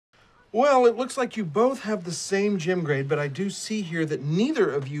Well, it looks like you both have the same gym grade, but I do see here that neither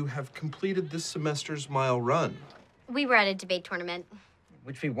of you have completed this semester's mile run. We were at a debate tournament.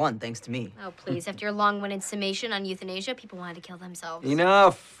 Which we won, thanks to me. Oh, please. After your long-winded summation on euthanasia, people wanted to kill themselves.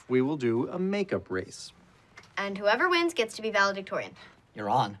 Enough. We will do a makeup race. And whoever wins gets to be valedictorian. You're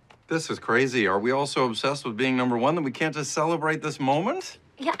on. This is crazy. Are we all so obsessed with being number one that we can't just celebrate this moment?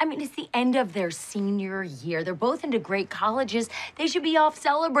 Yeah, I mean, it's the end of their senior year. They're both into great colleges. They should be off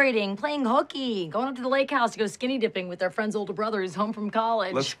celebrating, playing hooky, going up to the lake house to go skinny dipping with their friend's older brother who's home from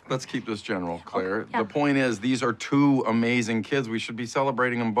college. Let's keep this general, Claire. Okay, yeah. The point is, these are two amazing kids. We should be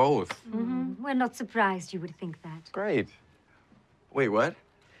celebrating them both. Mm-hmm. We're not surprised you would think that. Great. Wait, what?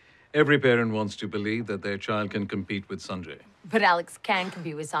 Every parent wants to believe that their child can compete with Sanjay. But Alex can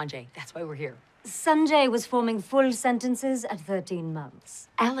compete with Sanjay. That's why we're here. Sanjay was forming full sentences at 13 months.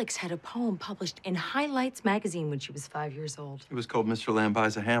 Alex had a poem published in Highlights magazine when she was 5 years old. It was called Mr. Lamb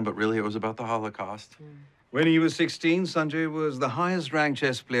Buys a Ham, but really it was about the Holocaust. When he was 16, Sanjay was the highest-ranked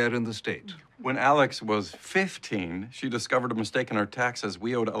chess player in the state. When Alex was 15, she discovered a mistake in her taxes.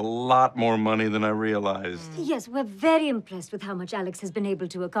 We owed a lot more money than I realized. Yes, we're very impressed with how much Alex has been able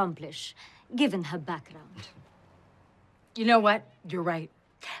to accomplish, given her background. You know what? You're right.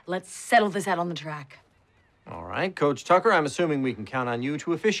 Let's settle this out on the track. All right, Coach Tucker, I'm assuming we can count on you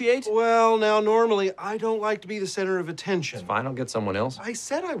to officiate? Well, now, normally, I don't like to be the center of attention. It's fine, I'll get someone else. I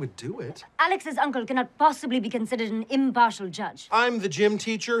said I would do it. Alex's uncle cannot possibly be considered an impartial judge. I'm the gym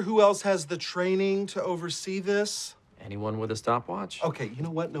teacher. Who else has the training to oversee this? Anyone with a stopwatch? Okay, you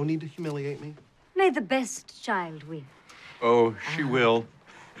know what? No need to humiliate me. May the best child win. Oh, she will.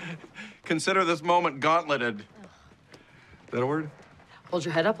 Consider this moment gauntleted. Is that a word? Hold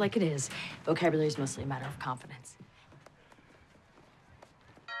your head up like it is. Vocabulary is mostly a matter of confidence.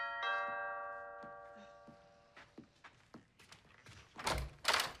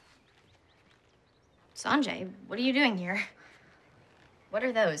 Sanjay, what are you doing here? What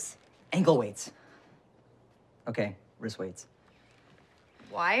are those? Ankle weights. Okay, wrist weights.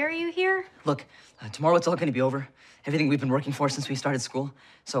 Why are you here? Look, tomorrow it's all gonna be over. Everything we've been working for since we started school.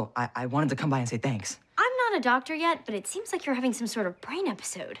 So I wanted to come by and say thanks. I'm not a doctor yet, but it seems like you're having some sort of brain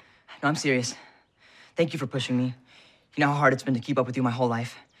episode. No, I'm serious. Thank you for pushing me. You know how hard it's been to keep up with you my whole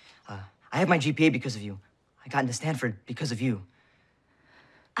life. I have my GPA because of you. I got into Stanford because of you.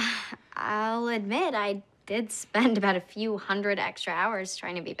 I'll admit, I did spend about a few hundred extra hours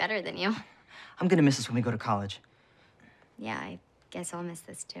trying to be better than you. I'm gonna miss this when we go to college. Yeah, I guess I'll miss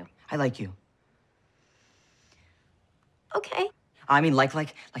this too. I like you. Okay. I mean,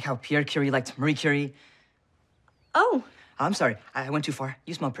 like how Pierre Curie liked Marie Curie. Oh. I'm sorry, I went too far.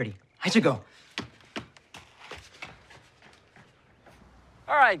 You smell pretty. I should go.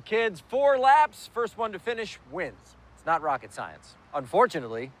 All right, kids, 4 laps. First one to finish wins. It's not rocket science.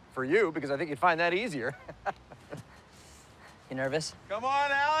 Unfortunately, for you, because I think you'd find that easier. You nervous? Come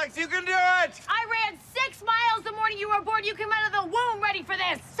on, Alex, you can do it! I ran 6 miles the morning you were born. You came out of the womb ready for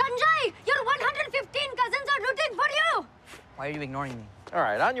this. Sanjay, your 115 cousins are rooting for you! Why are you ignoring me? All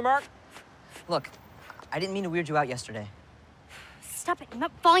right, on your mark. Look, I didn't mean to weird you out yesterday. Stop it. I'm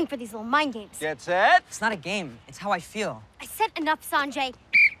not falling for these little mind games. Get set. It's not a game. It's how I feel. I said enough, Sanjay.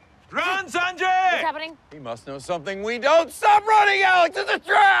 Run, Sanjay! What's happening? He must know something we don't. Stop running, Alex! It's a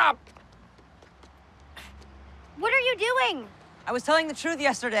trap! What are you doing? I was telling the truth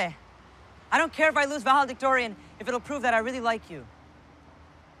yesterday. I don't care if I lose Valedictorian if it'll prove that I really like you.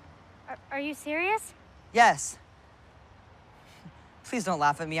 Are you serious? Yes. Please don't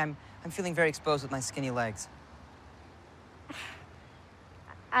laugh at me. I'm feeling very exposed with my skinny legs.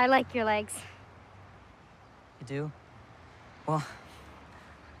 I like your legs. You do? Well,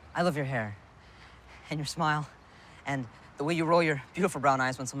 I love your hair and your smile and the way you roll your beautiful brown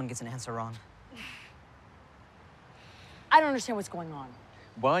eyes when someone gets an answer wrong. I don't understand what's going on.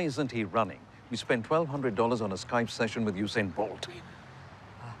 Why isn't he running? We spent $1,200 on a Skype session with Usain Bolt.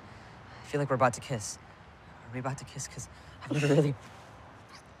 I feel like we're about to kiss. Are we about to kiss? Because I've never really...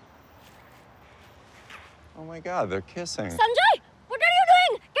 Oh my God, they're kissing. Sanjay, what are you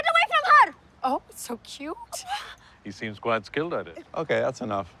doing? Get away from her! Oh, it's so cute. He seems quite skilled at it. Okay, that's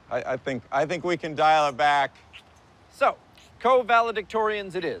enough. I think we can dial it back. So,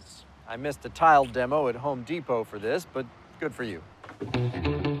 co-valedictorians it is. I missed a tile demo at Home Depot for this, but good for you.